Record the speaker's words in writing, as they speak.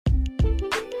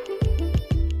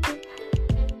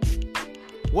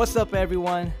What's up,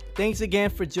 everyone? Thanks again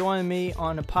for joining me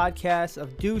on the podcast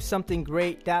of Do Something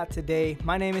Great Today.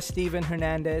 My name is Steven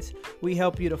Hernandez. We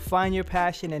help you to find your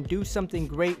passion and do something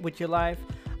great with your life.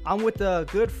 I'm with a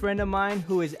good friend of mine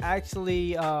who is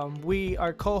actually, we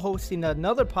are co-hosting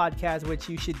another podcast, which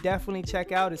you should definitely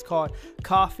check out. It's called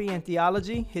Coffee and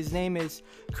Theology. His name is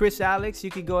Chris Alex. You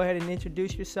could go ahead and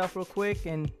introduce yourself real quick,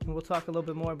 and we'll talk a little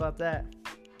bit more about that.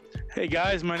 Hey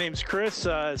guys, my name's Chris.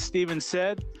 Steven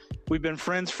said we've been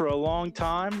friends for a long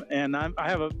time, and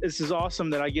this is awesome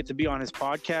that I get to be on his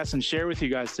podcast and share with you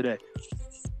guys today.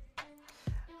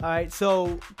 All right,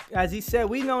 so as he said,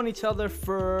 we've known each other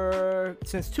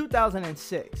since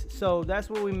 2006. So that's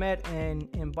where we met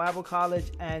in Bible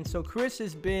college. And so Chris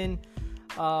has been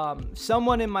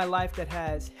someone in my life that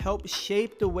has helped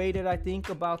shape the way that I think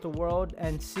about the world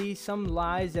and see some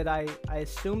lies that I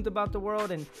assumed about the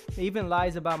world and even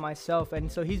lies about myself. And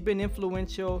so he's been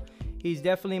influential. He's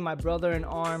definitely my brother in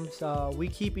arms. We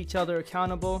keep each other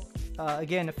accountable.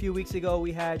 Again, a few weeks ago,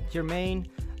 we had Jermaine.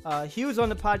 He was on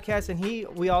the podcast, and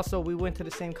we went to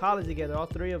the same college together, all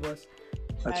three of us.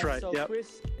 That's right. So yep.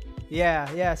 Chris,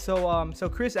 yeah. So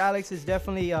Chris Alex is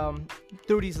definitely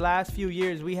through these last few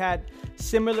years, we had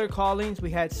similar callings,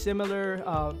 we had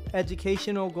similar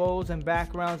educational goals and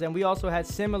backgrounds, and we also had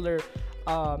similar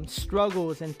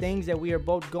struggles and things that we are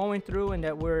both going through and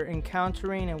that we're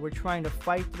encountering and we're trying to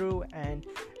fight through, and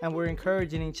we're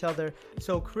encouraging each other.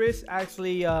 So Chris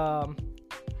actually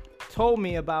told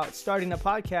me about starting a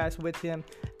podcast with him,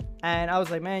 and I was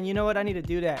like, man, you know what, I need to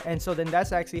do that. And so then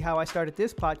that's actually how I started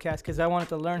this podcast, because I wanted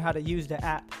to learn how to use the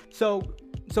app. So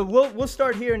we'll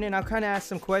start here, and then I'll kind of ask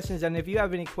some questions, and if you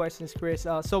have any questions, Chris.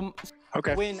 Okay. So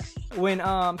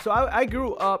I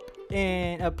grew up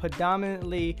in a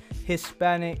predominantly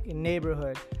Hispanic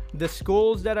neighborhood. The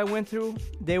schools that I went through,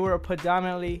 they were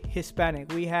predominantly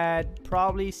Hispanic. We had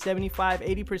probably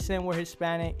 75-80% were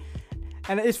Hispanic.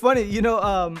 And it's funny,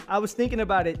 I was thinking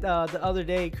about it the other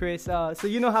day, Chris. So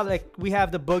you know how like we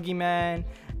have the boogeyman,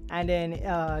 and then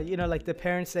like the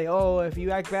parents say, oh, if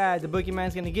you act bad, the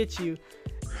boogeyman's gonna get you.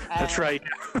 That's right.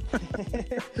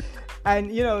 And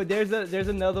there's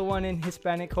another one in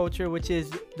Hispanic culture, which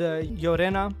is the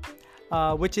Llorona,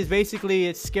 which is basically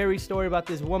a scary story about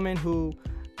this woman who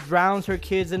drowns her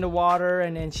kids in the water,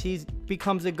 and then she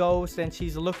becomes a ghost, and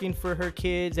she's looking for her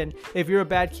kids, and if you're a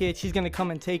bad kid, she's gonna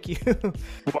come and take you.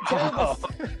 Wow.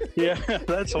 Yeah,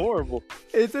 that's horrible.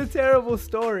 It's a terrible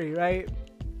story, right?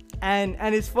 And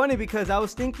it's funny because I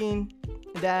was thinking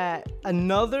that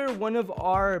another one of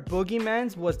our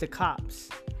bogeymans was the cops.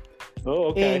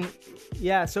 Oh, okay.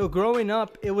 So growing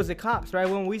up, it was the cops, right?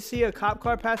 When we see a cop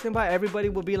car passing by, everybody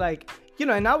will be like,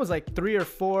 and I was like 3 or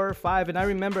 4 or 5, and I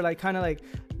remember like kind of like,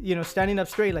 standing up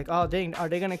straight, like, oh dang, are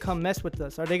they gonna come mess with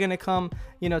us? Are they gonna come,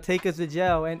 take us to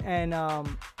jail? And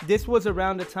this was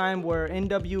around the time where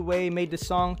NWA made the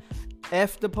song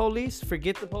 "F the Police,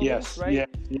 Forget the Police," yes, right?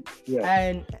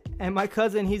 Yeah. And my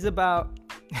cousin, he's about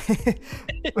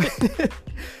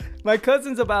my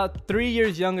cousin's about 3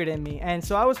 years younger than me, and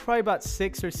so I was probably about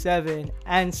 6 or 7,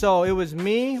 and so it was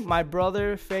me, my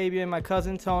brother Fabian, my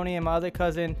cousin Tony, and my other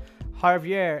cousin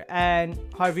Javier. And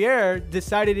Javier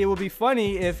decided it would be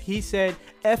funny if he said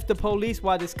F the police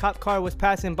while this cop car was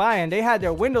passing by, and they had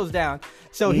their windows down.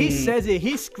 So he says it,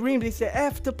 he screamed, he said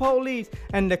F the police,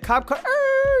 and the cop car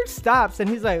stops, and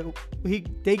he's like,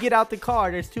 they get out the car,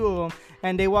 there's 2 of them,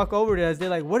 and they walk over to us. They're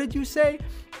like, what did you say?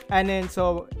 And then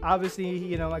so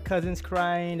obviously, my cousin's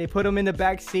crying. They put him in the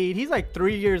back seat. He's like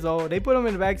 3 years old. They put him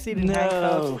in the back seat in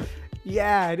handcuffs.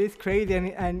 Yeah, it is crazy.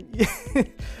 And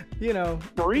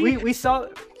we saw,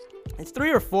 it's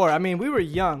 3 or 4. I mean, we were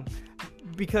young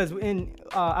because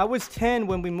I was 10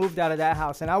 when we moved out of that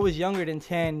house, and I was younger than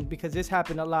 10 because this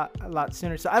happened a lot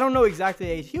sooner. So I don't know exactly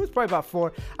the age. He was probably about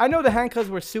 4. I know the handcuffs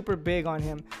were super big on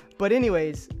him. But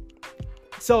anyways,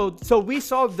 so we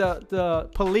saw the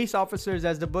police officers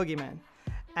as the boogeyman.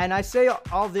 And I say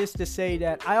all this to say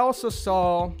that I also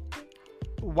saw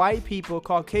white people,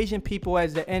 Caucasian people,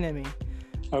 as the enemy.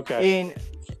 Okay.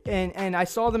 And I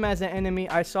saw them as an enemy.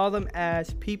 I saw them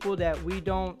as people that we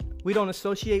don't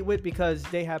associate with because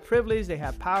they have privilege, they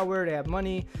have power, they have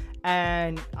money.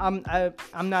 And I'm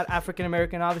not African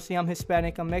American. Obviously, I'm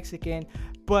Hispanic, I'm Mexican,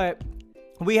 but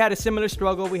we had a similar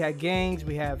struggle. We had gangs,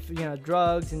 we have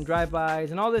drugs and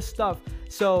drive-bys and all this stuff.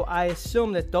 So I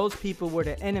assume that those people were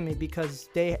the enemy because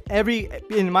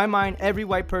in my mind, every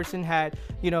white person had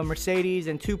Mercedes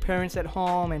and 2 parents at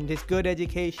home and this good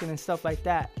education and stuff like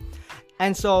that.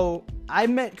 And so I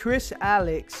met Chris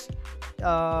Alex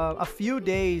a few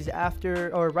days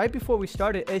after, or right before we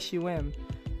started SUM.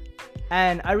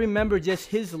 And I remember just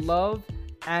his love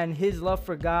and his love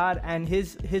for God and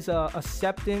his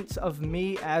acceptance of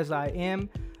me as I am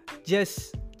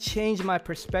just changed my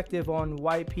perspective on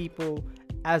white people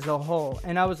as a whole.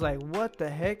 And I was like, what the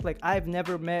heck? Like, I've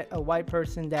never met a white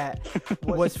person that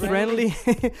was friendly,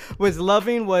 was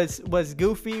loving, was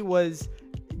goofy, was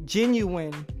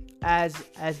genuine as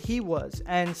he was.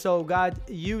 And so God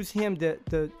used him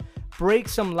to break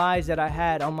some lies that I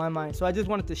had on my mind. So I just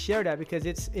wanted to share that because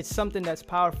it's something that's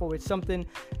powerful. It's something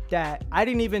that I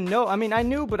didn't even know. I mean, I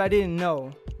knew, but I didn't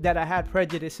know that I had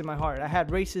prejudice in my heart. I had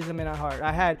racism in my heart.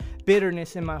 I had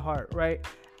bitterness in my heart, right?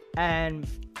 And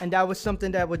that was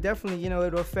something that would definitely, it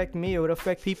would affect me. It would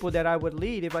affect people that I would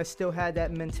lead if I still had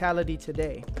that mentality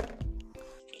today.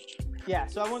 Yeah.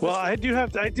 So I do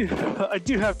have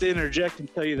to interject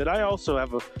and tell you that I also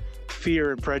have a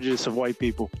fear and prejudice of white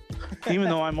people, even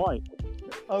though I'm white.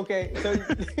 Okay, so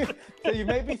you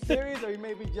may be serious or you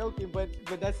may be joking, but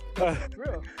that's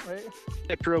true,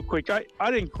 right? Real quick,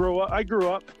 I didn't grow up. I grew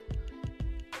up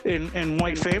in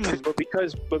white families,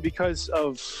 but because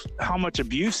of how much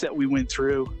abuse that we went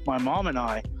through, my mom and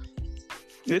I,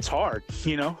 it's hard.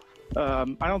 I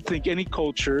don't think any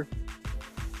culture.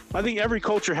 I think every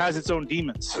culture has its own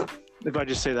demons. If I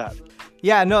just say that.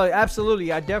 Yeah, no,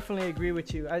 absolutely. I definitely agree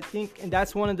with you. I think and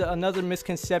that's another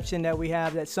misconception that we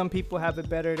have, that some people have it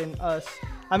better than us.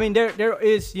 I mean, there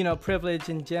is, privilege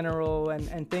in general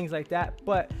and things like that.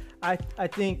 But I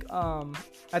think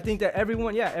that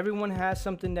everyone has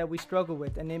something that we struggle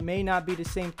with, and it may not be the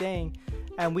same thing.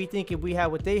 And we think if we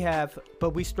have what they have, but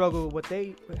we struggle with what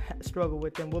they struggle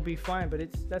with, then we'll be fine. But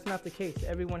that's not the case.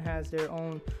 Everyone has their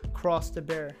own cross to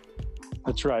bear.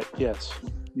 That's right. Yes.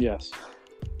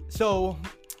 So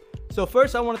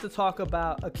first I wanted to talk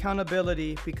about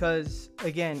accountability because,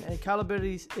 again,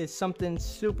 accountability is something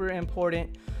super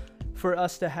important for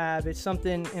us to have. It's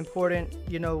something important,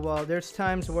 there's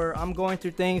times where I'm going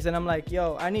through things and I'm like,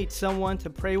 I need someone to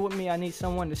pray with me. I need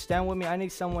someone to stand with me. I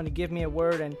need someone to give me a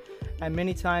word. And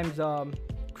many times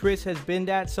Chris has been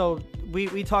that. So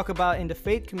we talk about in the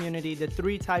faith community, the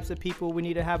 3 types of people we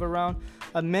need to have around: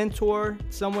 a mentor,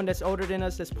 someone that's older than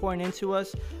us, that's pouring into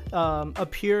us; a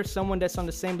peer, someone that's on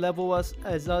the same level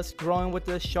as us, growing with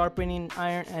us, sharpening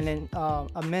iron; and then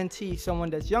a mentee, someone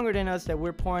that's younger than us that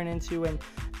we're pouring into and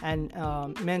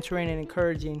mentoring and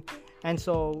encouraging. And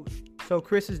so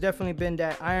Chris has definitely been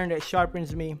that iron that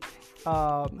sharpens me,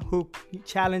 who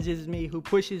challenges me, who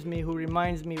pushes me, who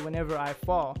reminds me whenever I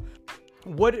fall.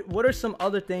 What are some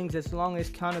other things, as long as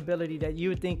accountability, that you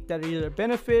would think that are either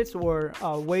benefits or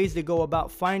ways to go about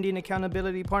finding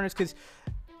accountability partners? Because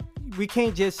we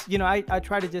can't just, I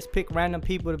try to just pick random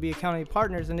people to be accountability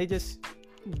partners, and they just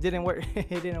didn't work.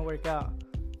 It didn't work out.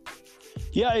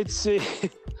 Yeah,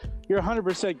 you're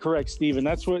 100% correct, Stephen.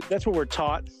 That's what we're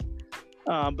taught.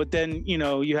 But then,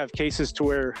 you have cases to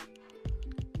where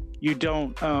you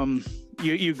don't,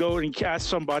 you go and ask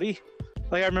somebody.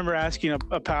 Like I remember asking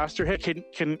a pastor, hey,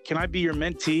 can I be your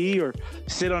mentee or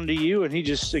sit under you? And he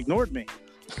just ignored me.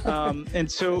 And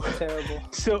so, terrible.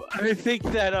 So I think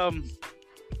that,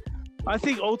 I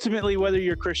think ultimately, whether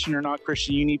you're Christian or not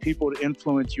Christian, you need people to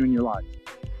influence you in your life.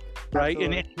 Right.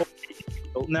 Absolutely.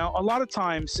 And now, a lot of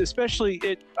times, especially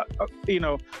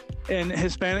in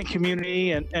Hispanic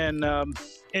community and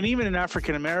even in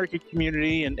African American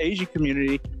community and Asian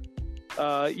community,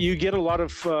 you get a lot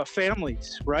of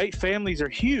families, right? Families are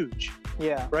huge.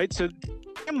 Yeah. Right. So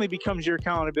family becomes your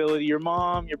accountability, your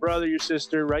mom, your brother, your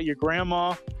sister, right? Your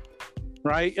grandma,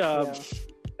 right? But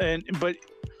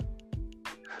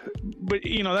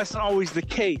that's not always the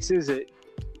case, is it?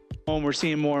 When we're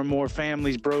seeing more and more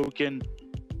families broken,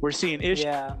 we're seeing issues.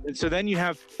 Yeah. And so then you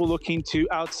have people looking to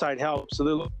outside help. So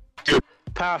they're looking to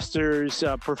pastors,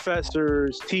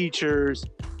 professors, teachers,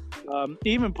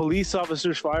 even police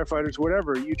officers, firefighters,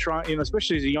 whatever you try,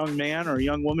 especially as a young man or a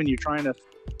young woman, you're trying to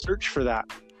search for that.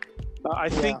 I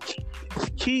think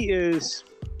key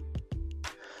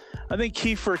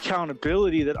for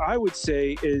accountability that I would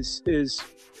say is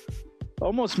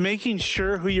almost making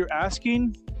sure who you're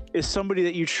asking is somebody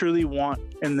that you truly want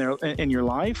in your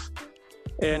life.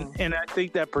 And I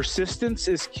think that persistence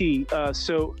is key.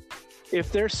 So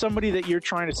if there's somebody that you're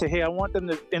trying to say, hey, I want them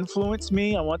to influence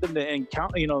me, I want them to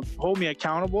hold me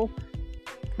accountable,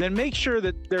 then make sure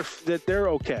that they're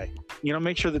okay.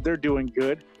 Make sure that they're doing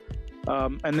good.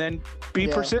 And then be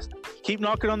persistent. Keep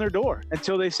knocking on their door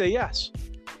until they say yes.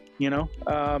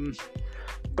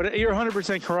 But you're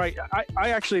 100% correct. I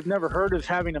actually have never heard of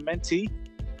having a mentee.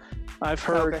 I've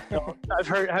heard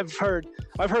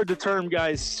the term,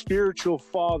 guys, spiritual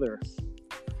father.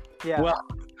 Yeah. Well,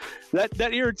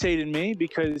 that irritated me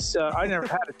because I never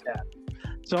had a dad.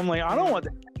 So I'm like, I don't want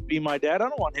that to be my dad. I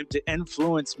don't want him to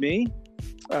influence me.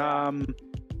 And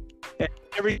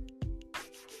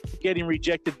getting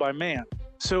rejected by man.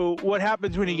 So what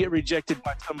happens when you get rejected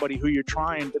by somebody who you're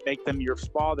trying to make them your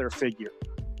father figure?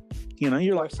 You know,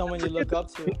 you're Or like, someone you look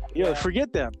up to. yeah,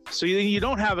 forget them. So you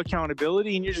don't have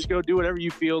accountability, and you just go do whatever you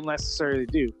feel necessary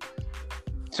to do.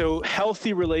 So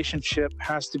healthy relationship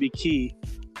has to be key.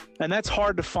 And that's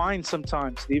hard to find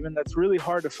sometimes, Stephen. That's really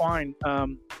hard to find.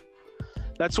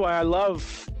 That's why I love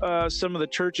some of the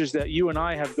churches that you and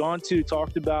I have gone to,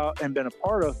 talked about, and been a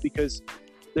part of, because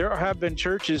there have been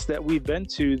churches that we've been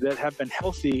to that have been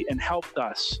healthy and helped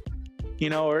us. You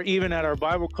know, or even at our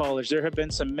Bible college, there have been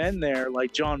some men there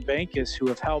like John Bankus who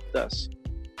have helped us.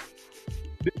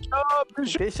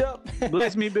 Bishop.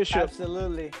 Bless me, Bishop.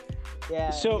 Absolutely. Yeah,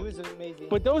 So- he was amazing.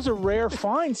 But those are rare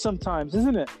finds sometimes,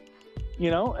 isn't it? You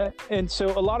know, and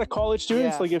so a lot of college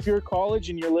students, Yeah. like if you're at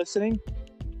college and you're listening,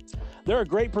 there are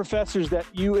great professors that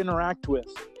you interact with.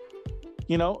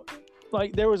 You know,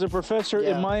 like there was a professor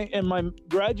Yeah. in my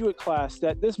graduate class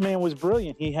that this man was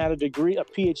brilliant. He had a degree, a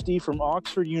PhD from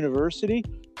Oxford University.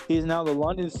 He is now the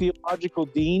London Theological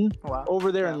Dean Wow.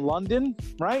 over there Yeah. in London,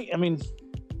 right? I mean,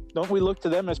 don't we look to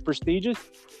them as prestigious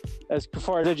as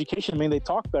far as education? I mean, they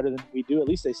talk better than we do. At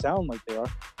least they sound like they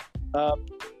are.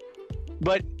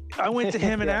 But I went to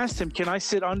him and Yeah. asked him, can I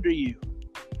sit under you?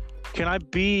 Can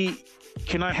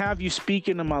I have you speak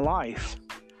into my life?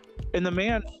 And the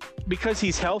man, because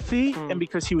he's healthy and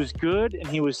because he was good and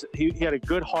he had a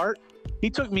good heart, he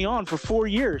took me on for 4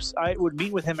 years. I would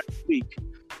meet with him every week.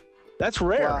 That's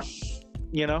rare, Wow.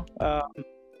 you know?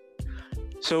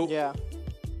 So Yeah.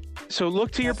 so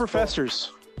look to your That's cool.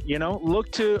 professors, you know,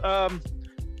 look to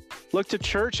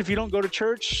church. If you don't go to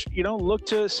church, you know, look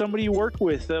to somebody you work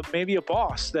with, maybe a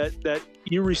boss that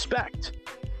you respect.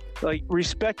 Like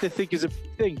respect, I think, is a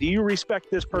thing. Do you respect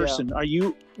this person? Are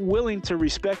you willing to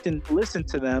respect and listen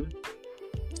to them,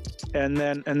 and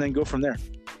then go from there?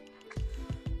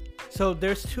 So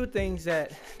there's two things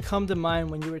that come to mind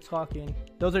when you were talking.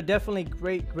 Those are definitely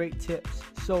great tips.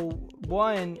 So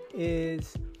one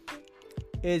is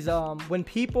when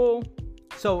people,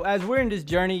 so as we're in this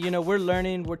journey, you know, we're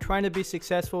learning, we're trying to be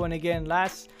successful. And again,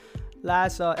 last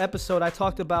episode, I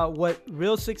talked about what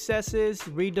real success is,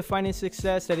 redefining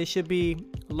success, that it should be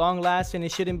long lasting.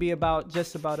 It shouldn't be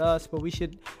just about us, but we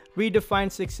should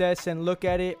redefine success and look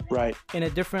at it Right. in a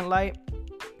different light.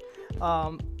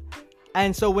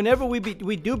 And so whenever we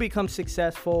do become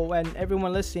successful, and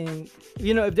everyone listening,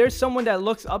 you know, if there's someone that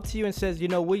looks up to you and says, you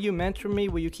know, will you mentor me?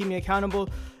 Will you keep me accountable?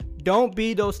 Don't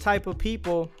be those type of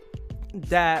people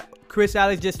that Chris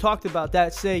Alex just talked about,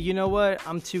 that say, you know what,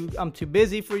 I'm too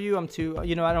busy for you. I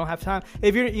don't have time.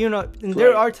 If you're, you know, and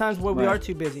there are times where we are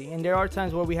too busy, and there are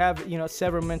times where we have, you know,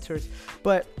 several mentors.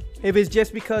 But if it's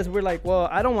just because we're like, well,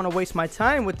 I don't want to waste my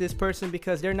time with this person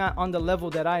because they're not on the level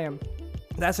that I am,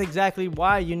 that's exactly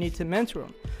why you need to mentor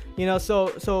them. You know,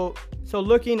 so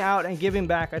looking out and giving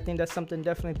back, I think that's something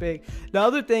definitely big. The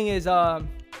other thing is,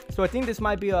 so I think this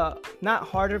might be a not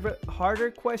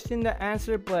harder question to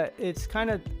answer, but it's kind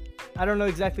of, I don't know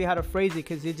exactly how to phrase it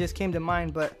because it just came to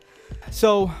mind. But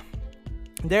so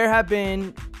there have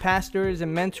been pastors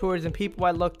and mentors and people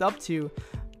I looked up to,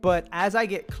 but as I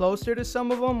get closer to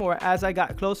some of them, or as I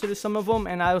got closer to some of them,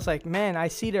 and I was like, man, I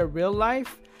see their real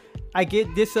life, I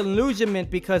get disillusionment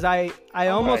because I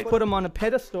almost put them on a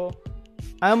pedestal.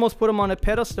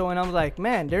 And I was like,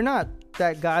 man, they're not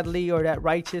that godly or that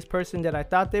righteous person that I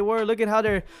thought they were. Look at how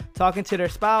they're talking to their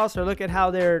spouse, or look at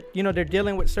how they're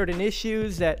dealing with certain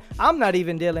issues that I'm not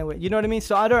even dealing with. You know what I mean?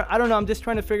 So I don't know. I'm just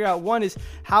trying to figure out, one is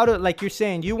how to, like you're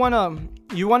saying, you want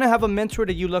to have a mentor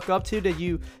that you look up to, that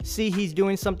you see he's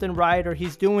doing something right, or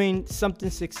he's doing something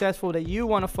successful that you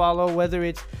want to follow, whether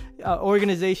it's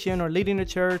organization or leading a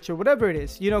church or whatever it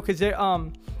is, you know, because they're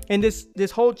in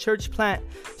this whole church plant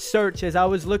search, as I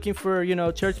was looking for, you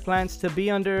know, church plants to be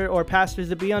under or pastors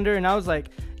to be under, and I was like,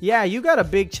 yeah, you got a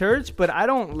big church, but I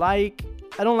don't like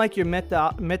your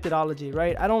methodology,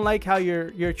 right? I don't like how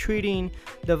you're treating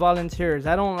the volunteers.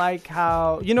 I don't like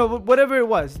how, you know, whatever it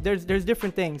was. There's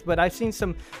different things, but I've seen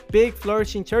some big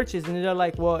flourishing churches, and they're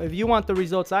like, well, if you want the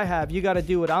results I have, you got to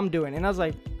do what I'm doing. And I was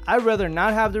like, I'd rather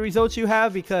not have the results you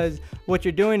have, because what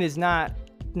you're doing is not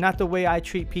the way I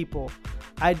treat people.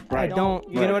 I don't,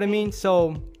 you know what I mean?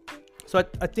 So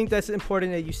I think that's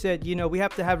important that you said, you know, we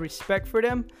have to have respect for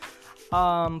them.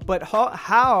 But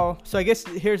how, so I guess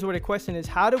here's where the question is,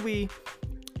 how do we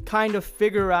kind of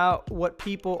figure out what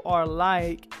people are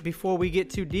like before we get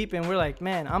too deep and we're like,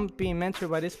 man, I'm being mentored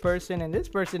by this person, and this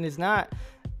person is not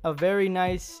a very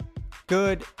nice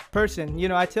good person. You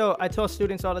know, I tell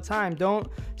students all the time, don't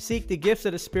seek the gifts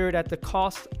of the Spirit at the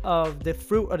cost of the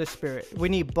fruit of the Spirit. We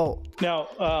need both. Now,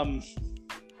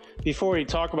 before we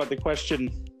talk about the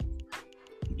question,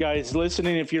 guys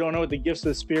listening, if you don't know what the gifts of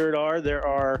the Spirit are, there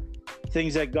are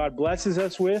things that God blesses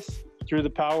us with through the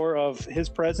power of His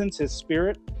presence, His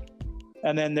Spirit.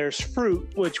 And then there's fruit,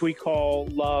 which we call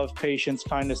love, patience,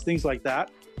 kindness, things like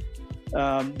that,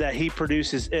 that He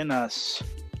produces in us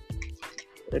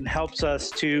and helps us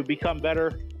to become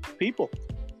better people.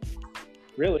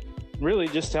 Really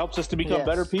just helps us to become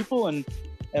better people and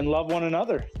love one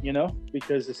another, you know,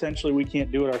 because essentially we can't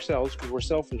do it ourselves because we're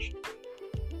selfish.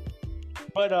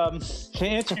 But to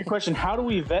answer your question, how do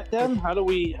we vet them? How do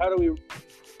we,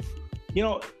 you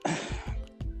know,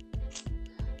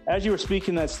 as you were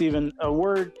speaking that, Stephen, a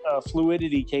word,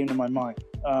 fluidity, came to my mind.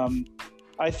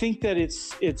 I think that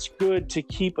it's good to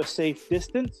keep a safe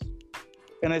distance,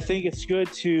 and I think it's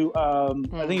good to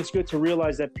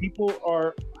realize that people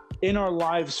are in our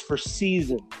lives for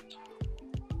seasons.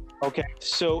 Okay,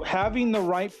 so having the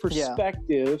right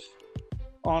perspective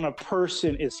on a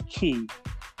person is key.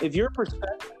 If your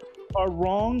perspectives are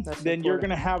wrong, then you're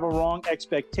going to have a wrong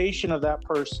expectation of that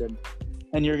person,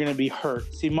 and you're going to be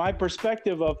hurt. See, my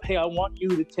perspective of, hey, I want you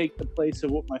to take the place of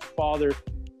what my father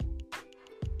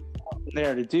was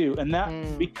there to do. And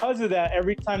that, because of that,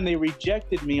 every time they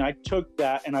rejected me, I took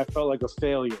that and I felt like a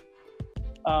failure.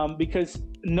 Because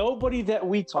nobody that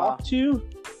we talk to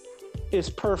is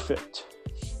perfect.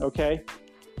 Okay?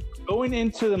 Going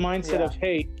into the mindset of,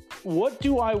 hey, what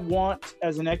do I want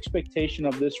as an expectation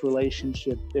of this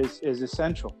relationship is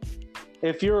essential.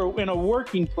 If you're in a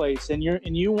working place and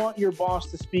you want your boss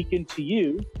to speak into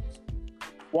you,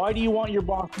 why do you want your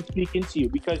boss to speak into you?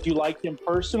 Because you like him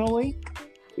personally?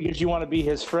 Because you want to be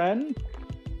his friend?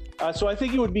 So I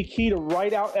think it would be key to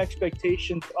write out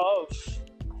expectations of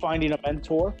finding a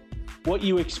mentor, what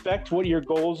you expect, what your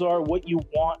goals are, what you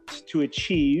want to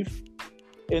achieve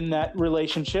in that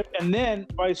relationship. And then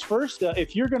vice versa,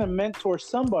 if you're going to mentor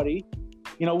somebody,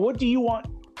 you know, what do you want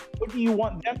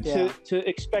them to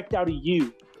expect out of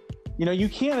you? You know, you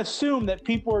can't assume that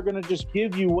people are going to just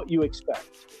give you what you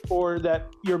expect, or that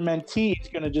your mentee is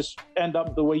going to just end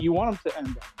up the way you want them to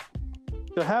end up.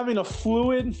 So having a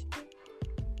fluid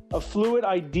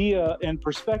idea and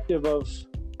perspective of,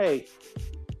 hey,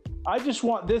 I just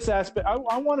want this aspect. I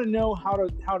want to know how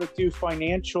to do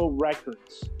financial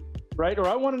records, right? Or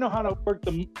I want to know how to work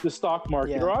the stock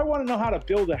market, or I want to know how to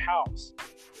build a house.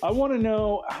 I want to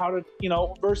know how to, you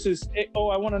know, versus, I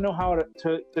want to know how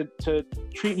to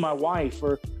treat my wife,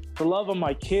 or to love on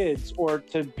my kids, or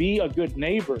to be a good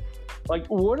neighbor. Like,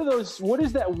 what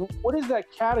is that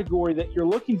category that you're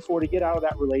looking for to get out of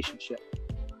that relationship?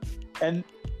 And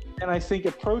I think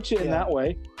approach it in that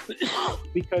way,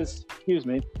 because,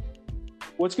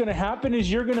 what's going to happen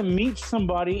is you're going to meet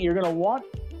somebody, you're going to want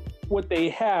what they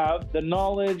have, the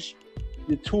knowledge,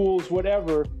 the tools,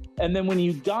 whatever. And then when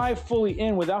you dive fully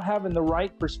in without having the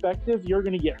right perspective, you're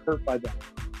going to get hurt by them,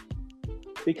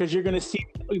 because you're going to see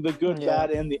the good,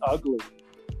 bad, and the ugly,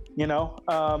 you know?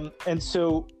 And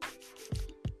so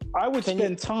I would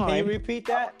spend time. Can you repeat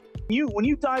that? When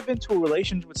you dive into a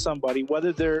relationship with somebody,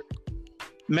 whether they're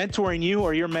mentoring you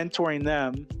or you're mentoring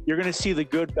them, you're going to see the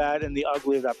good, bad, and the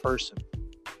ugly of that person.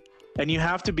 And you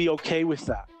have to be okay with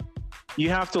that. You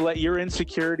have to let your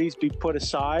insecurities be put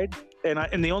aside.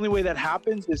 And the only way that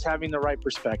happens is having the right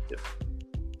perspective,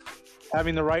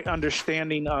 having the right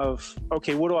understanding of,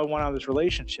 okay, what do I want out of this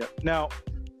relationship? Now,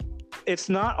 it's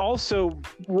not also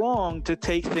wrong to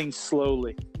take things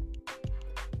slowly.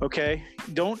 Okay?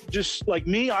 Don't just, like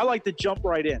me, I like to jump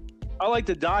right in. I like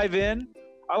to dive in.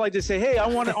 I like to say, hey, I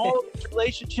want an all-in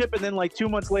relationship, and then like 2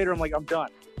 months later, I'm like, I'm done.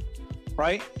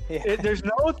 Right? There's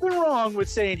nothing wrong with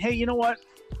saying, hey, you know what?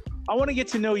 I want to get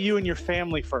to know you and your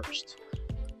family first.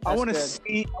 I want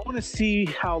to see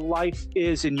how life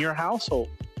is in your household.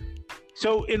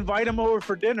 So invite them over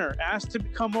for dinner. Ask to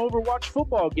come over, watch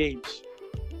football games.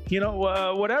 You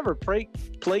know, whatever. Play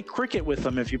cricket with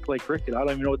them if you play cricket. I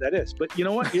don't even know what that is. But you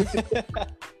know what?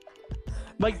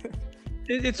 Like,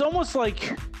 it's almost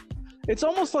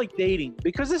like dating,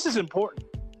 because this is important.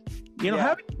 You know,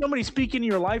 having somebody speak into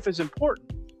your life is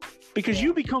important, because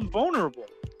you become vulnerable.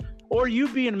 Or you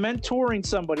being mentoring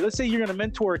somebody. Let's say you're going to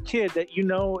mentor a kid that you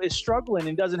know is struggling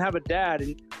and doesn't have a dad,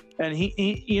 and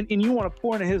you want to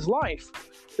pour into his life.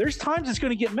 There's times it's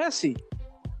going to get messy.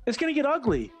 It's going to get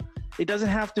ugly. It doesn't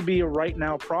have to be a right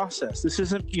now process. This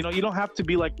isn't, you know, you don't have to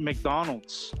be like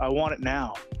McDonald's. I want it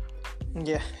now.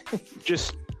 Yeah.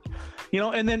 Just, you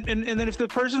know, and then if the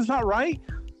person's not right,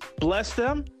 bless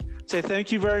them, say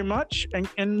thank you very much,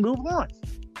 and move on.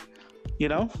 You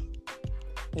know?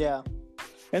 Yeah.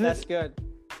 And That's good.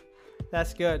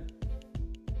 That's good.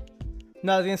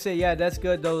 No, I was gonna say, yeah, that's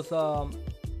good. Those,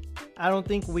 I don't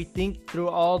think we think through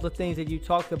all the things that you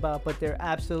talked about, but they're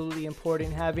absolutely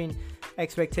important. Having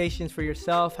expectations for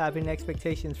yourself, having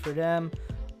expectations for them,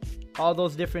 all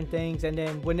those different things. And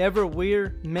then whenever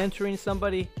we're mentoring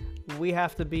somebody, we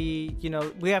have to be,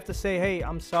 we have to say, hey,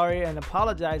 I'm sorry, and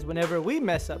apologize whenever we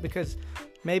mess up, because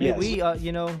maybe we,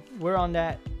 we're on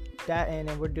that end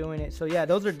and we're doing it. So yeah,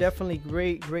 those are definitely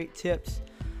great tips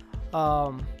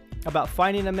about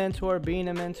finding a mentor, being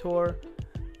a mentor,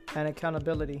 and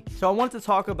accountability. So I want to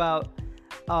talk about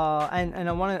and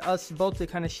I wanted us both to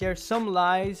kind of share some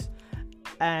lies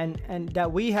and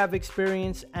that we have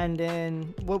experienced, and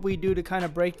then what we do to kind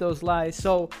of break those lies.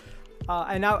 So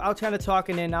and I'll kind of talk,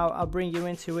 and then I'll bring you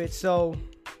into it. So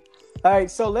all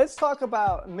right, so let's talk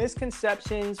about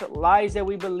misconceptions, lies that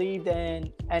we believed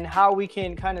in, and how we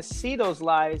can kind of see those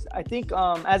lies. I think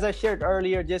as I shared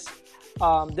earlier, just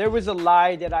there was a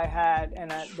lie that I had and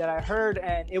that I heard,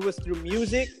 and it was through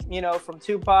music, from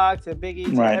Tupac to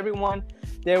Biggie to everyone.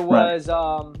 There was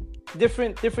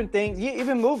different things,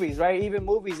 even movies, right? Even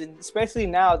movies, and especially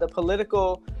now, the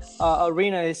political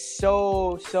arena is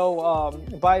so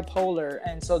bipolar,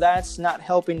 and so that's not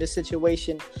helping the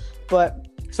situation. But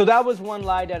so that was one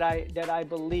lie that I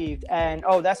believed. And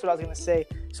that's what I was going to say.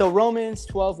 So Romans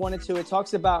 12:1-2, it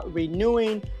talks about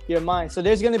renewing your mind. So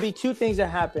there's going to be two things that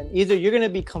happen. Either you're going to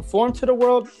be conformed to the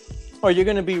world, or you're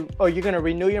going to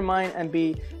renew your mind and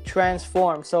be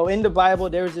transformed. So in the Bible,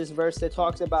 there's this verse that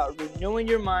talks about renewing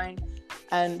your mind.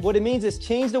 And what it means is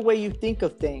change the way you think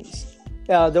of things.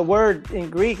 The word in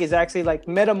Greek is actually like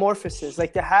metamorphosis,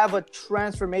 like to have a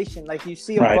transformation, like you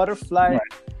see a butterfly.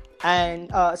 And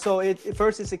so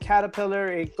first it's a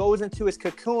caterpillar, it goes into its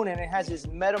cocoon, and it has this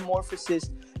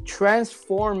metamorphosis,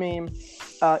 transforming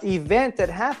event that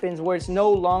happens where it's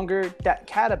no longer that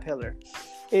caterpillar.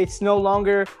 It's no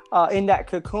longer in that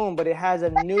cocoon, but it has a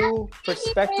new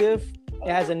perspective.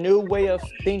 It has a new way of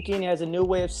thinking. It has a new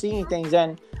way of seeing things.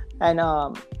 And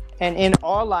in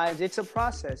our lives, it's a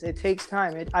process. It takes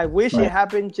time. I wish it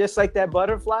happened just like that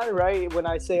butterfly, right? When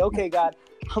I say, okay, God,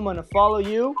 I'm going to follow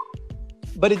you.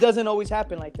 But it doesn't always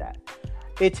happen like that.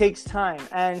 It takes time.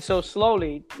 And so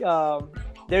slowly,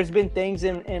 there's been things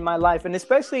in my life, and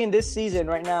especially in this season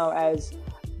right now, as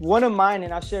one of mine,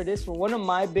 and I'll share this one of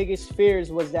my biggest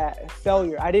fears was that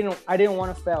failure. I didn't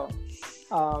want to fail.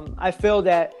 I feel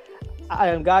that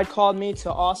God called me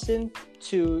to Austin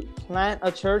to plant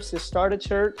a church, to start a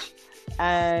church.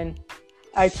 And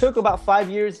I took about 5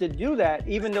 years to do that,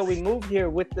 even though we moved here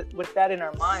with that in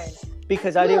our mind,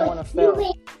 because I didn't want to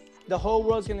fail. The whole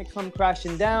world's going to come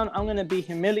crashing down. I'm going to be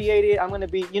humiliated. I'm going to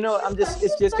be,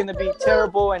 it's just going to be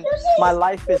terrible, and my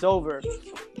life is over.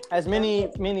 As many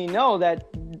know that,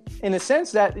 in a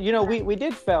sense, that, we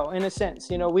did fail, in a sense.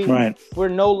 We're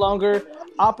no longer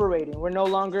operating. We're no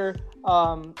longer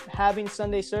having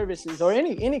Sunday services or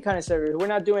any kind of service. We're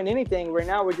not doing anything right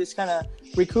now. We're just kind of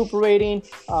recuperating.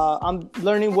 I'm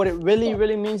learning what it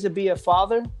really means to be a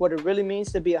father, what it really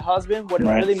means to be a husband, what it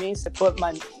really means to put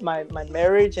my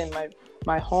marriage and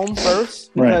my home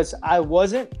first, because I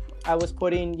was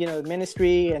putting,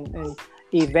 ministry and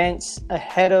events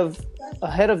ahead of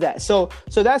that. So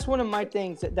that's one of my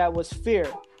things that was fear.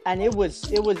 And it was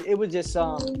just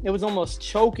it was almost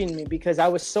choking me, because I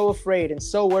was so afraid and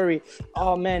so worried.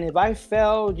 Oh man, if I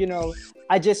fail,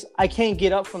 I can't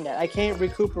get up from that. I can't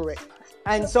recuperate.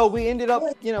 And so we ended up,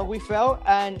 we fell,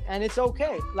 and it's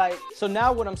okay. So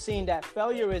now what I'm seeing, that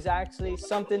failure is actually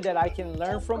something that I can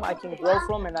learn from, I can grow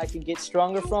from, and I can get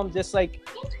stronger from. Just like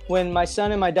when my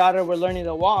son and my daughter were learning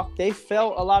to walk, they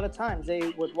fell a lot of times. They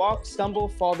would walk, stumble,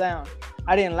 fall down.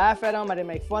 I didn't laugh at them. I didn't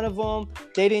make fun of them.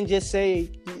 They didn't just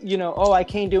say, I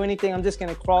can't do anything, I'm just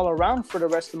going to crawl around for the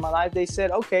rest of my life. They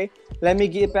said, okay, let me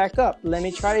get back up. Let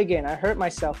me try again. I hurt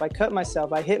myself. I cut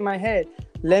myself. I hit my head.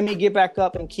 Let me get back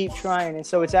up and keep trying. And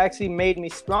so it's actually made me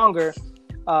stronger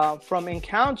from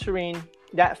encountering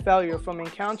that failure, from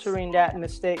encountering that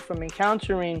mistake, from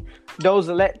encountering those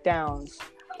letdowns.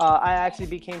 I actually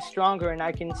became stronger, and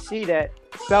I can see that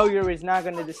failure is not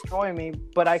going to destroy me,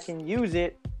 but I can use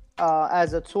it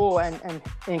as a tool and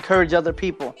encourage other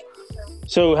people.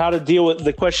 So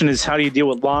the question is, how do you deal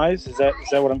with lies? Is that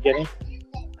what I'm getting?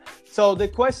 So the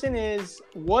question is,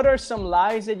 what are some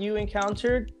lies that you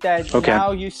encountered that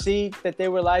now you see that they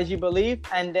were lies you believed?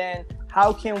 And then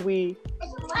how can we,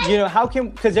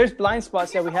 because there's blind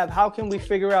spots that we have, how can we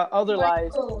figure out other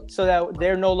lies so that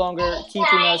they're no longer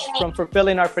keeping us from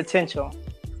fulfilling our potential?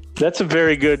 Do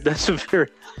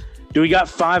we got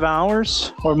 5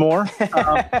 hours or more?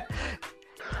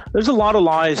 there's a lot of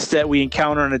lies that we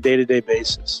encounter on a day-to-day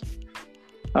basis.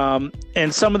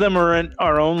 And some of them are in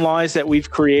our own lies that we've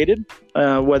created,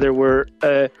 whether we're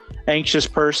an anxious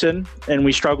person and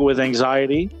we struggle with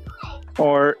anxiety,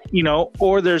 or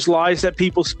there's lies that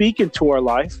people speak into our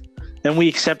life and we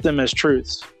accept them as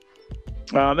truths.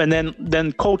 And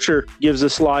then culture gives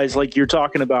us lies, like you're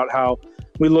talking about, how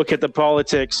we look at the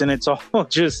politics and it's all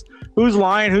just who's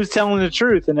lying, who's telling the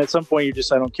truth. And at some point you're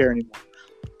just, I don't care anymore.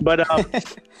 But,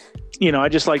 I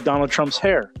just like Donald Trump's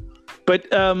hair. But,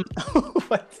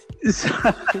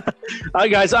 hi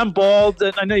guys, I'm bald.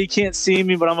 I know you can't see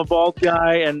me, but I'm a bald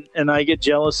guy, and I get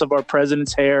jealous of our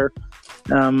president's hair.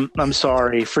 I'm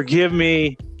sorry. Forgive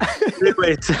me.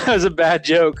 Anyway, that was a bad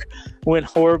joke. Went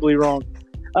horribly wrong.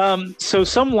 So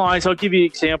some lies, I'll give you an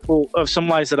example of some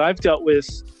lies that I've dealt with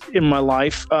in my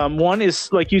life. One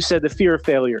is, like you said, the fear of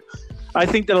failure. I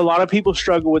think that a lot of people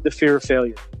struggle with the fear of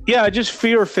failure. Yeah, just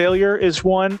fear of failure is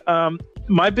one.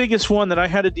 My biggest one that I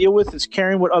had to deal with is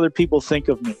caring what other people think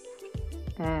of me.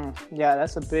 Yeah,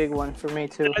 that's a big one for me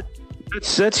too.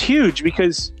 That's huge,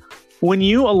 because when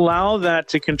you allow that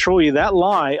to control you, that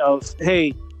lie of,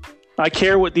 hey, I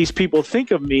care what these people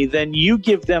think of me, then you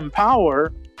give them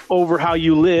power over how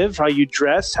you live, how you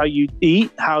dress, how you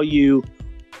eat, how you,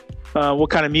 what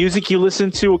kind of music you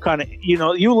listen to, what kind of,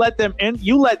 you let them in,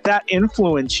 you let that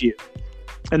influence you.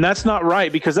 And that's not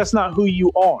right, because that's not who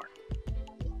you are.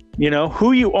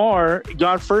 Who you are,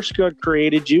 God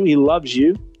created you. He loves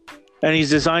you, and he's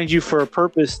designed you for a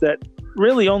purpose that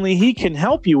really only he can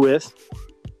help you with.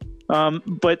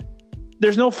 But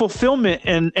there's no fulfillment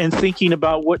in thinking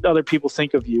about what other people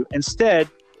think of you. Instead,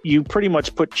 you pretty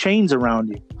much put chains around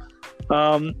you.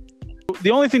 The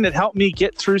only thing that helped me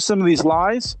get through some of these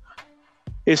lies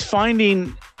is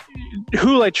finding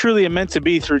who I truly am meant to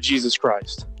be through Jesus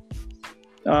Christ.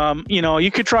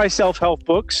 You could try self-help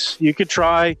books. You could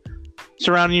try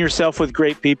surrounding yourself with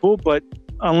great people, but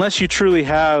unless you truly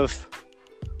have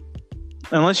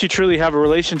a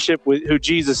relationship with who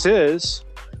Jesus is,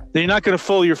 then you're not going to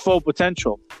fulfill your full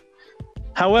potential.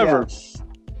 However,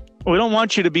 we don't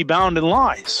want you to be bound in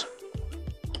lies,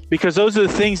 because those are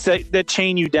the things that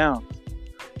chain you down.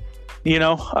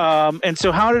 And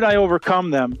so how did I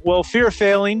overcome them? Well, fear of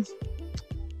failing.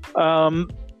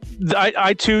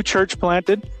 I too church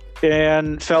planted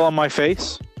and fell on my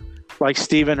face, like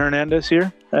Steven Hernandez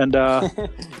here, and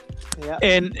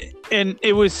and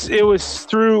it was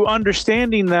through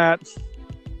understanding that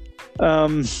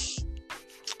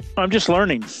I'm just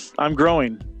learning, I'm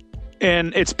growing,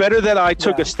 and it's better that I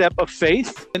took a step of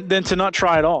faith than to not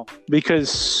try at all,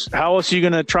 because how else are you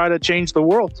going to try to change the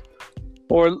world,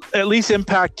 or at least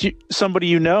impact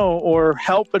somebody or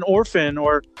help an orphan,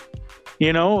 or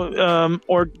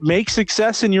or make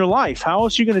success in your life? How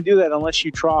else are you going to do that unless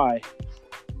you try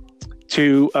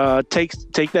to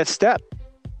take that step,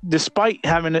 despite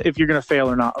if you're going to fail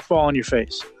or not, fall on your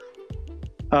face.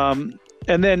 And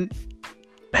then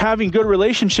having good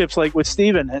relationships, like with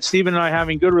Steven and I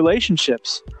having good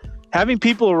relationships, having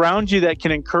people around you that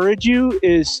can encourage you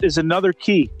is another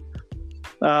key.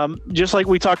 Just like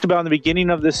we talked about in the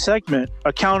beginning of this segment,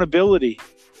 accountability.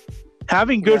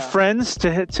 Having good friends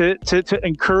to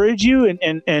encourage you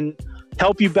and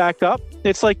help you back up.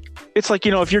 It's like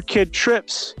if your kid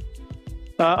trips,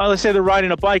 let's say they're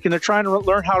riding a bike and they're trying to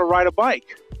learn how to ride a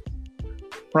bike,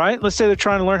 right? Let's say they're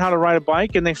trying to learn how to ride a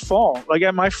bike and they fall. Like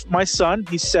my son,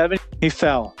 he's 7, he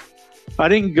fell. I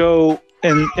didn't go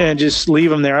and just leave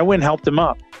him there. I went and helped him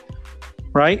up,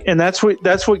 right? And that's what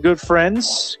good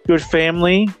friends, good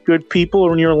family, good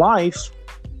people in your life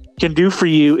can do for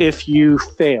you if you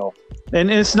fail. And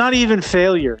it's not even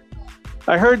failure.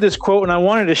 I heard this quote and I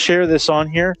wanted to share this on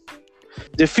here.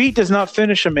 Defeat does not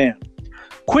finish a man.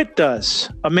 Quit does.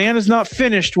 A man is not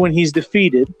finished when he's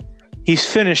defeated. He's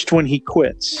finished when he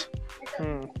quits.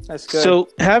 That's good. So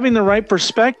having the right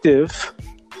perspective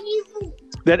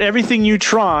that everything you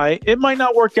try, it might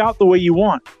not work out the way you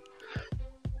want,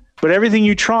 but everything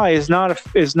you try is not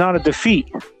a defeat,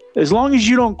 as long as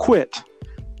you don't quit.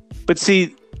 But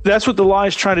see, that's what the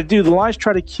lies try to do. The lies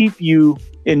try to keep you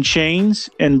in chains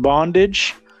and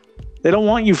bondage. They don't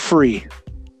want you free.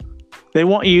 They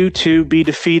want you to be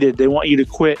defeated. They want you to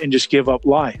quit and just give up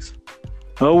life.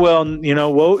 Oh, well,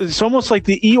 woe. It's almost like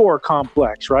the Eeyore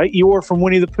complex, right? Eeyore from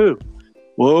Winnie the Pooh.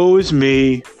 Woe is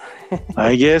me.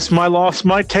 I guess I lost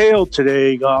my tail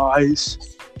today,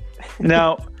 guys.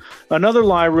 Now, another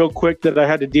lie real quick that I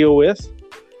had to deal with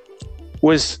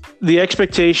was the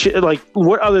expectation, like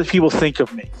what other people think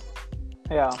of me.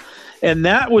 Yeah. And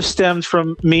that was stemmed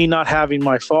from me not having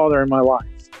my father in my life.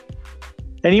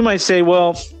 And you might say,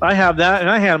 well, I have that and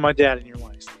I had my dad in your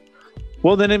life.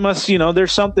 Well, then it must,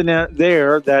 there's something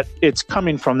there that it's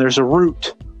coming from. There's a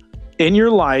root in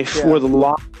your life where the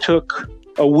lie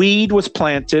a weed was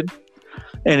planted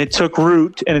and it took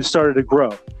root and it started to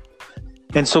grow.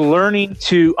 And so learning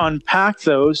to unpack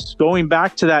those, going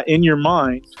back to that in your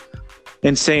mind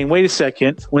and saying, wait a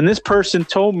second, when this person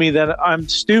told me that I'm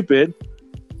stupid,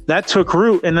 that took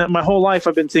root. And my whole life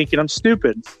I've been thinking I'm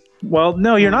stupid. Well,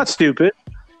 no, you're not stupid.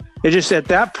 It just at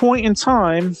that point in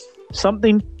time,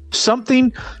 something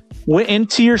went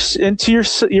into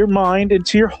your mind,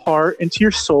 into your heart, into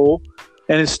your soul,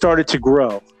 and it started to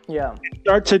grow. Yeah.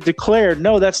 Start to declare,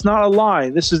 no, that's not a lie.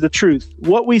 This is the truth.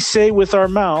 What we say with our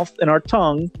mouth and our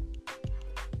tongue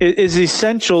is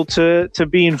essential to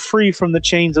being free from the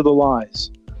chains of the lies.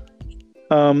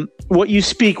 What you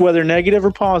speak, whether negative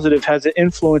or positive, has an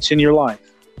influence in your life.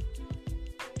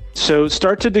 So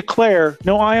start to declare,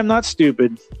 no, I am not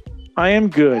stupid. I am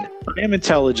good. I am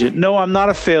intelligent. No, I'm not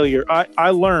a failure. I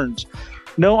learned.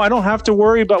 No, I don't have to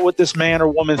worry about what this man or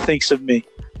woman thinks of me.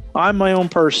 I'm my own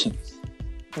person.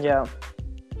 Yeah.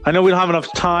 I know we don't have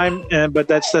enough time, but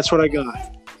that's what I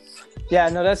got. Yeah,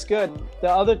 no, that's good. The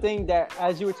other thing that,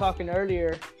 as you were talking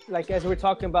earlier, like as we're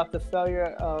talking about the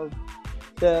failure of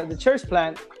the church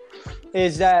plant,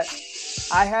 is that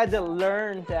I had to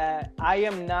learn that I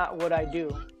am not what I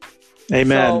do.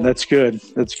 Amen. So, that's good.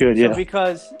 That's good. Yeah.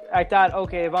 Because I thought,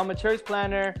 okay, if I'm a church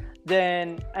planner,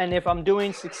 then, and if I'm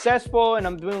doing successful and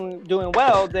I'm doing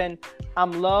well, then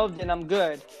I'm loved and I'm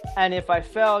good. And if I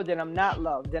fail, then I'm not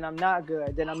loved, then I'm not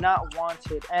good, then I'm not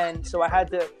wanted. And so I had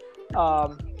to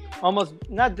almost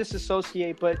not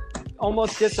disassociate, but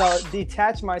almost just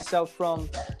detach myself from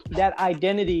that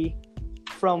identity,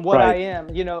 from what I am.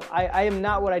 I am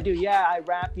not what I do. Yeah, I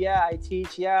rap. Yeah, I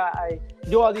teach. Yeah, I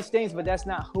do all these things, but that's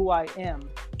not who I am.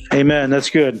 Amen. That's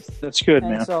good. That's good,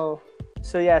 and man.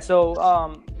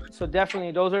 So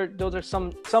definitely those are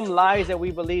some lies that we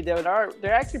believe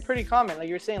they're actually pretty common. Like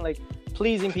you're saying, like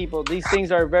pleasing people. These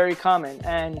things are very common,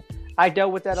 and I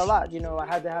dealt with that a lot. I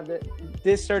had to have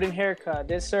this certain haircut,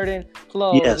 this certain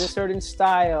clothes, this certain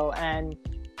style, and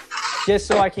just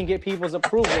so I can get people's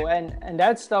approval. And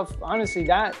that stuff, honestly,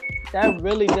 that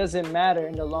really doesn't matter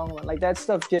in the long run. Like that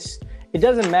stuff it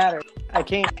doesn't matter. I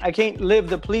can't live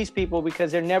to please people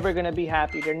because they're never going to be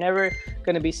happy. They're never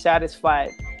going to be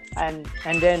satisfied. And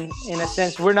then in a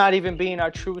sense, we're not even being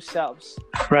our true selves.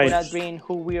 Right. We're not being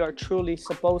who we are truly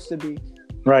supposed to be.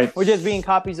 Right. We're just being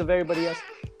copies of everybody else.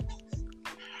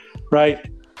 Right.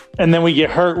 And then we get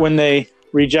hurt when they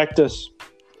reject us.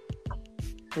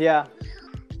 Yeah.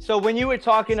 So when you were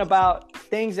talking about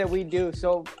things that we do,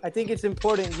 so I think it's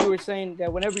important. You were saying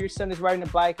that whenever your son is riding a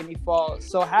bike and he falls,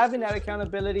 so having that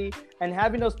accountability and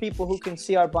having those people who can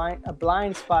see our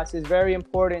blind spots is very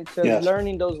important to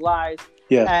learning those lies.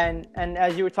 Yeah. And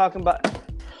as you were talking about,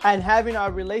 and having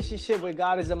our relationship with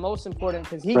God is the most important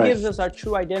because he gives us our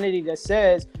true identity that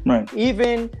says,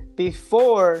 even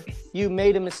before you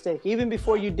made a mistake, even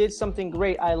before you did something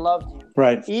great, I loved you.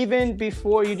 Right. Even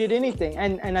before you did anything.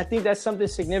 And I think that's something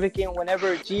significant.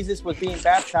 Whenever Jesus was being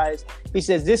baptized, he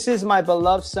says, this is my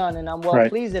beloved son and I'm well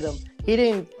pleased with him. He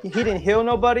didn't heal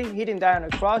nobody. He didn't die on a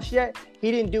cross yet. He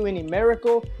didn't do any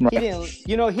miracle. He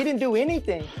didn't do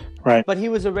anything. Right. But he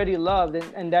was already loved.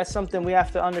 And that's something we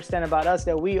have to understand about us,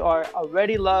 that we are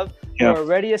already loved. We're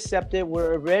already accepted. We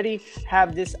already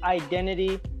have this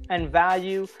identity and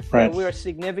value, that we are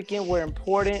significant, we're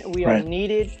important, we are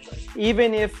needed.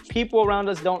 Even if people around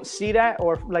us don't see that,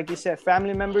 or like you said,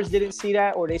 family members didn't see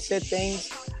that, or they said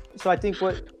things. So I think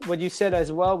what you said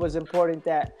as well was important,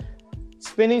 that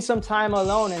spending some time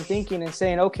alone and thinking and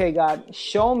saying, okay, God,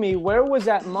 show me where was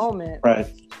that moment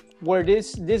where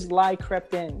this lie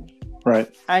crept in.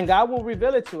 Right. And God will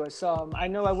reveal it to us. I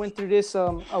know I went through this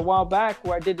a while back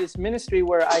where I did this ministry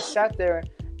where I sat there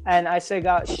and I said,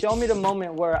 God, show me the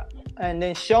moment and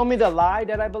then show me the lie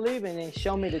that I believe, and then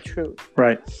show me the truth.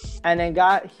 Right. And then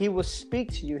God, he will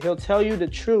speak to you. He'll tell you the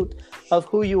truth of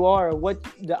who you are, or what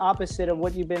the opposite of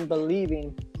what you've been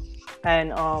believing.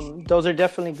 And those are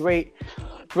definitely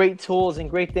great tools and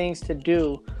great things to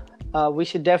do. We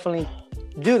should definitely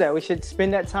do that. We should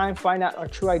spend that time, find out our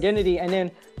true identity, and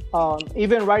then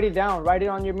even write it down, write it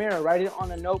on your mirror, write it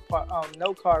on a note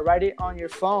card, write it on your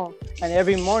phone. And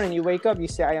every morning you wake up, you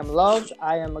say, I am loved.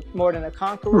 I am more than a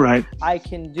conqueror. Right. I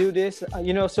can do this.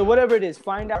 So whatever it is,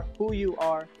 find out who you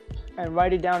are and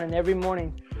write it down. And every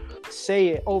morning say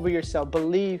it over yourself.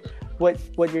 Believe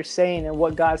what you're saying and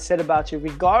what God said about you,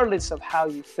 regardless of how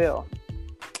you feel.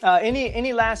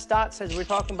 Any last thoughts as we're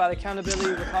talking about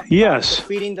accountability? We're talking about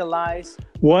defeating the lies.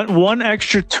 One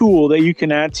extra tool that you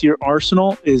can add to your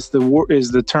arsenal is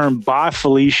the term "Bye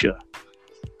Felicia."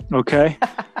 Okay.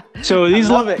 So these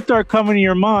lines start coming to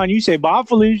your mind. You say, bye,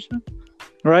 Felicia.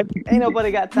 Right? Ain't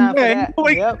nobody got time for that. Ain't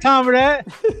nobody got time for that.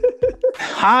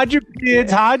 Hide your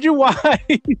kids. Hide your wife.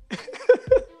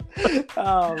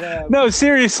 Oh, man. No,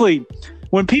 seriously.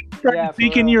 When people start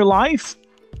speaking your life,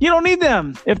 you don't need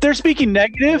them. If they're speaking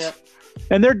negative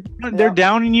and they're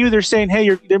downing you, they're saying, hey,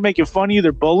 they're making fun of you,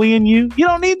 they're bullying you, you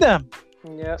don't need them.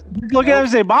 Yep. Look at them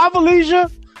and say, bye,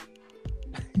 Felicia.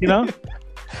 You know?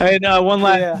 And one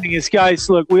last thing is,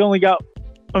 guys, look, we only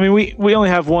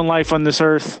have one life on this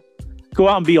earth. Go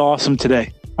out and be awesome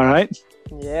today. All right?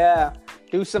 Yeah.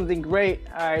 Do something great.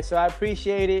 All right. So I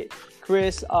appreciate it,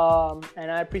 Chris.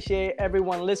 And I appreciate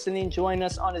everyone listening. Join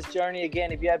us on this journey.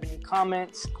 Again, if you have any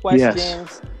comments,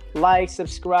 questions, like,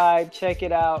 subscribe, check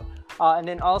it out. And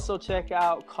then also check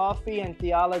out Coffee and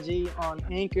Theology on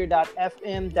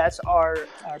anchor.fm. That's our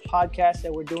podcast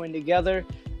that we're doing together.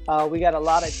 We got a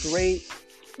lot of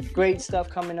great stuff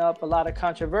coming up, a lot of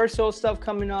controversial stuff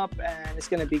coming up, and it's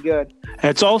going to be good.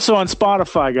 It's also on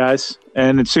Spotify, guys,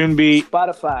 and it'll soon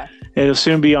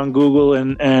be on Google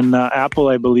and Apple,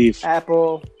 I believe.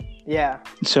 Apple, yeah.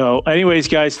 So anyways,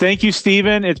 guys, thank you,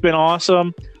 Stephen. It's been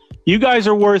awesome. You guys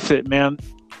are worth it, man.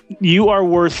 You are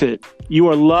worth it. You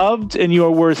are loved and you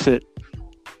are worth it.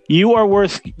 You are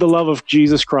worth the love of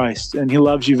Jesus Christ, and he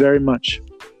loves you very much.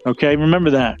 Okay? Remember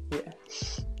that. Yeah.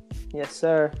 Yes,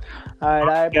 sir. All right,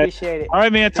 I appreciate it. All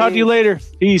right, man. Talk to you later.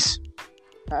 Peace.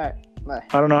 All right, bye.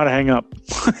 I don't know how to hang up.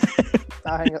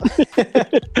 I'll hang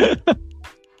up.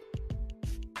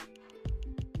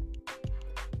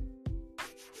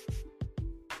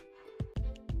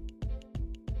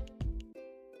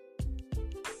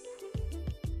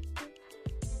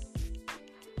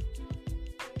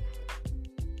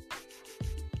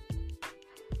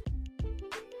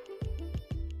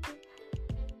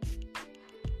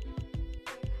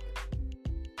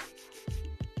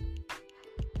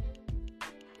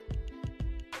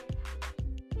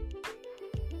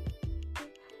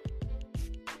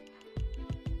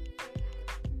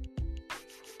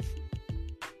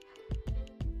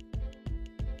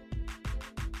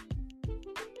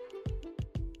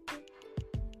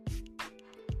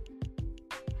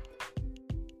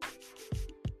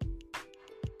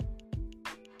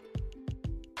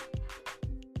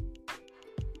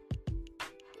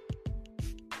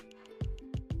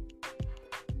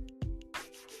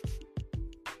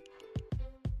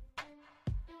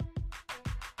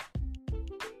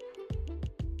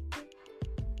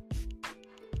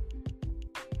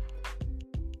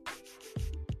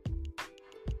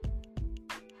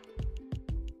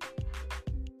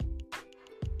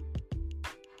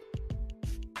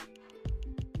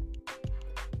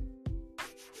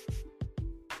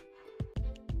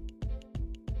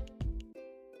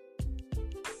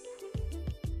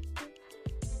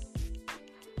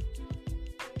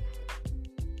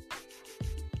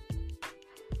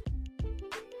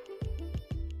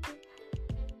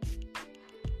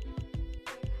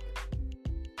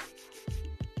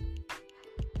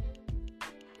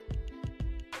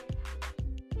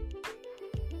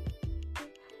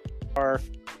 Are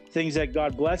things that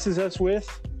God blesses us with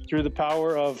through the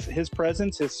power of his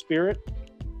presence, his spirit.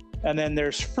 And then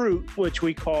there's fruit, which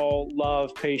we call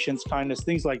love, patience, kindness,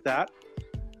 things like that,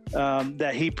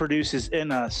 that he produces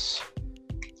in us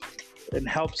and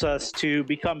helps us to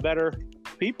become better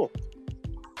people.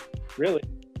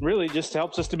 Really just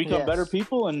helps us to become better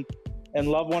people and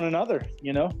love one another,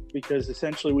 because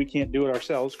essentially we can't do it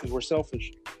ourselves because we're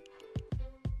selfish.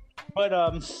 But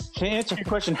to answer your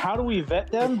question, how do we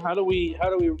vet them? How do we,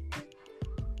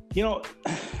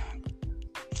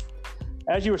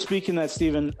 as you were speaking that,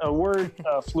 Stephen, a word,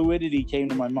 fluidity came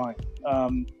to my mind.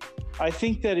 I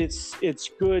think that it's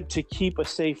good to keep a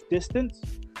safe distance.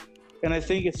 And I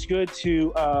think it's good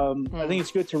to,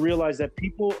 realize that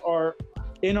people are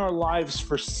in our lives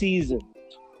for seasons.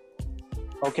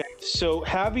 Okay. So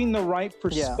having the right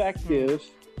perspective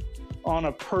on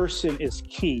a person is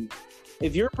key.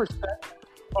 If your perspectives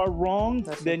are wrong,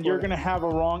 then you're going to have a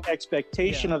wrong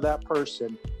expectation of that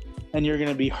person, and you're going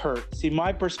to be hurt. See,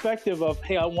 my perspective of,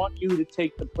 hey, I want you to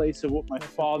take the place of what my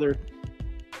father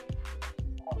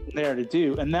was there to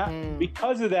do. And that,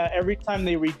 because of that, every time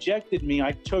they rejected me,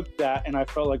 I took that and I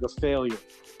felt like a failure.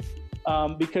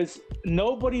 Because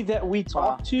nobody that we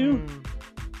talk to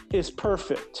is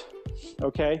perfect.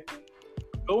 Okay.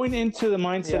 Going into the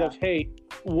mindset of, hey,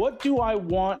 what do I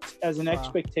want as an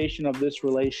expectation of this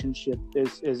relationship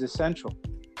is essential.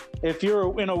 If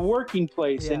you're in a working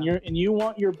place and you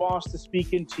want your boss to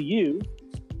speak into you,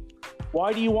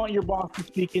 why do you want your boss to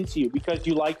speak into you? Because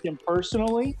you like him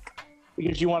personally?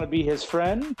 Because you want to be his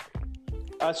friend?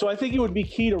 So I think it would be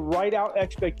key to write out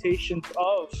expectations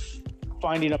of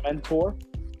finding a mentor,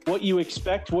 what you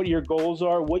expect, what your goals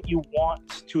are, what you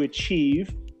want to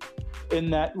achieve in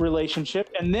that relationship.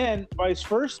 And then vice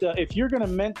versa, if you're going to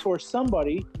mentor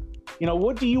somebody,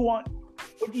 what do you want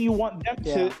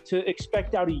them to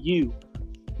expect out of you?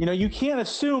 You can't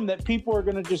assume that people are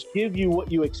going to just give you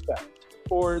what you expect,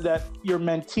 or that your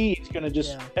mentee is going to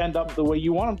just end up the way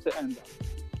you want them to end up.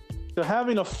 So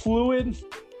having a fluid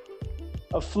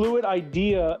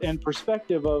idea and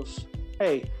perspective of,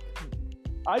 hey,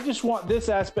 I just want this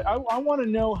aspect. I want to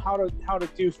know how to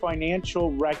do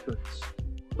financial records,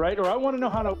 right? Or I want to know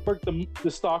how to work the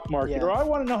stock market, or I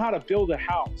want to know how to build a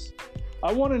house.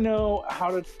 I want to know how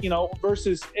to,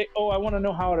 versus, I want to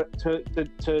know how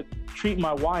to treat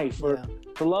my wife, or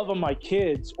to love on my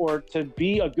kids, or to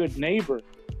be a good neighbor.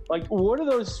 Like, what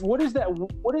is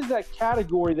that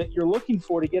category that you're looking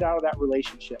for to get out of that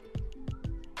relationship?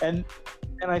 And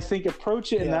I think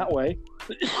approach it in that way,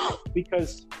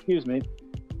 because,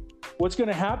 what's going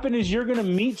to happen is you're going to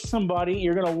meet somebody,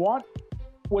 you're going to want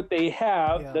what they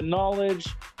have, the knowledge,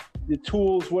 the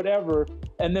tools, whatever.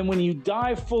 And then when you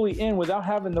dive fully in without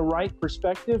having the right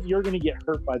perspective, you're going to get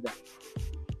hurt by them,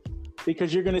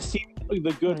 because you're going to see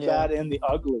the good, bad, and the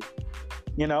ugly,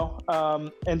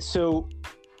 and so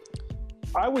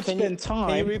I would spend time.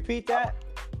 Can you repeat that?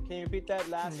 Can you repeat that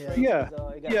last phrase?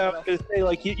 Because say,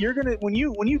 like, you're going to, when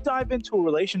you dive into a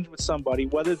relationship with somebody,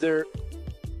 whether they're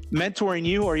mentoring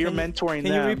you or you're mentoring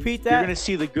them, can you repeat that? You're going to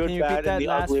see the good, bad, and the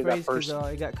ugly of that person.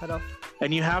 It got cut off.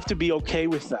 And you have to be okay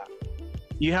with that.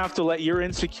 You have to let your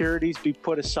insecurities be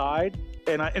put aside.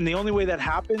 And the only way that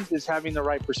happens is having the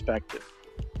right perspective,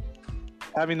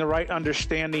 having the right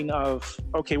understanding of,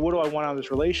 okay, what do I want out of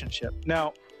this relationship?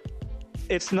 Now,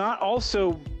 it's not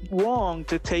also wrong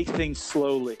to take things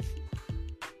slowly.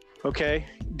 Okay?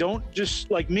 Don't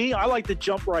just, like me, I like to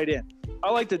jump right in.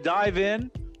 I like to dive in.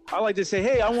 I like to say,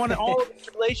 hey, I want all of this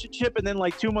relationship. And then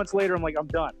like 2 months later, I'm like, I'm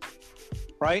done.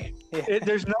 Right?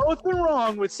 There's nothing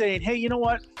wrong with saying, hey, you know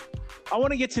what? I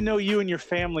want to get to know you and your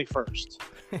family first.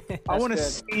 I want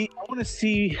to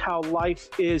see how life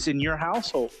is in your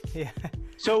household. Yeah.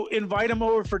 So invite them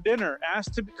over for dinner.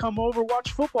 Ask to come over,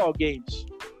 watch football games.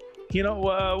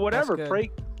 Whatever.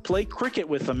 Play cricket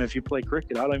with them if you play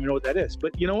cricket. I don't even know what that is.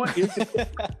 But you know what?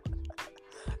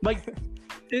 Like,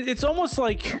 it's almost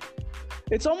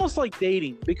like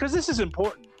dating, because this is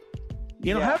important.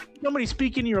 Having somebody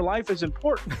speak into your life is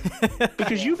important,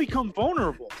 because you become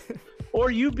vulnerable. Or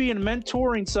you being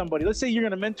mentoring somebody. Let's say you're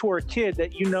going to mentor a kid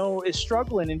that is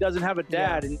struggling and doesn't have a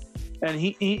dad, and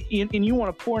you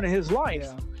want to pour into his life.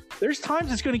 Yeah. There's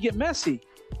times it's going to get messy.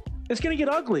 It's going to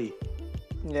get ugly.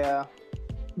 Yeah.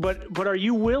 But are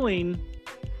you willing?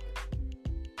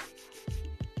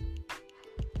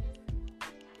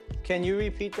 Can you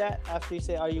repeat that after you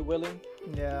say, "Are you willing?"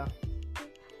 Yeah.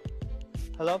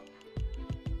 Hello?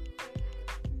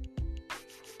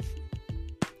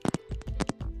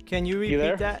 Can you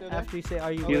repeat that after you say,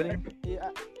 "Are you willing?"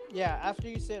 Yeah, after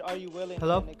you said, "Are you willing?"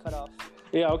 Hello? And it cut off.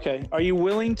 Yeah, okay. Are you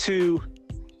willing to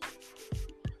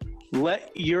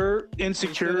let your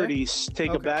insecurities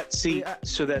take a back seat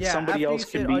so that somebody else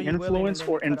can be influenced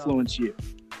or influence you?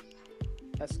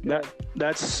 That's good.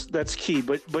 That's key.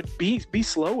 But be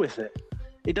slow with it.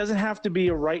 It doesn't have to be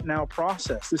a right now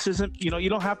process. This isn't, you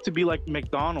don't have to be like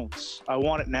McDonald's. I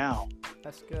want it now.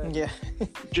 That's good. Yeah.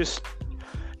 Just,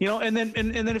 and then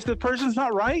if the person's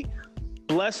not right,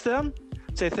 bless them,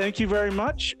 say thank you very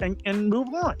much, and move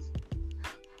on.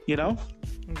 Yeah.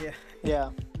 Yeah.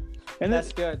 And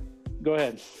that's good. Go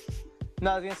ahead.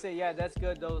 No, I was gonna say, that's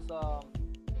good. Those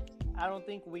I don't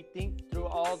think we think through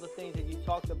all the things that you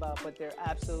talked about, but they're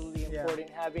absolutely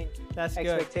important. Having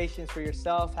expectations for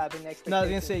yourself, having expectations. No, I was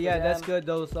gonna say, that's good.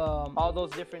 Those all those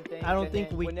different things. I don't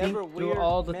think we think through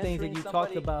all the things that you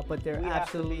talked about, but they're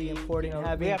absolutely important.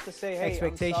 Having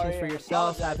expectations for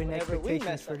yourself, having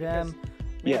expectations for them.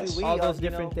 Yes, all those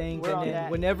different things, and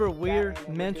then whenever we're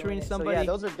mentoring somebody,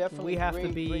 those are definitely we have to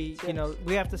be,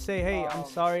 we have to say, hey, I'm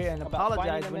sorry, and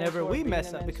apologize whenever we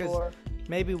mess up, because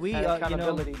maybe we,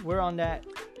 we're on that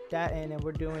end and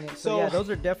we're doing it. So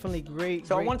those are definitely great.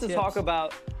 So I want to talk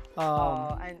about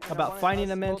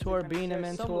finding a mentor, being a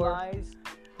mentor,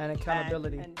 and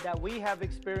accountability, and that we have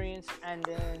experienced, and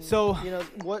then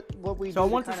what we. So I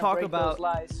want to talk about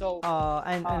lies. So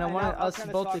and I want us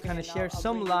both to kind of share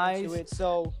some lies.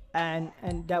 And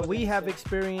that we have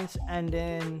experienced, and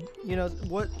then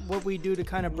what we do to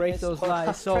kind of break those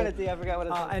lies. So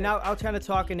and I'll kind of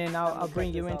talk, and then I'll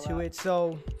bring you into it.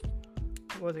 So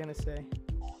what was I gonna say?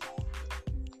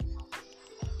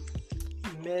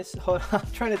 Hold on,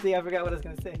 I'm trying to think. I forgot what I was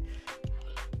gonna say.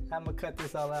 I'm gonna cut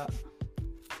this all out.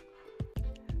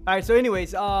 All right. So,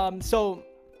 anyways,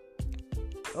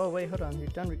 oh wait, hold on. You're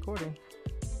done recording.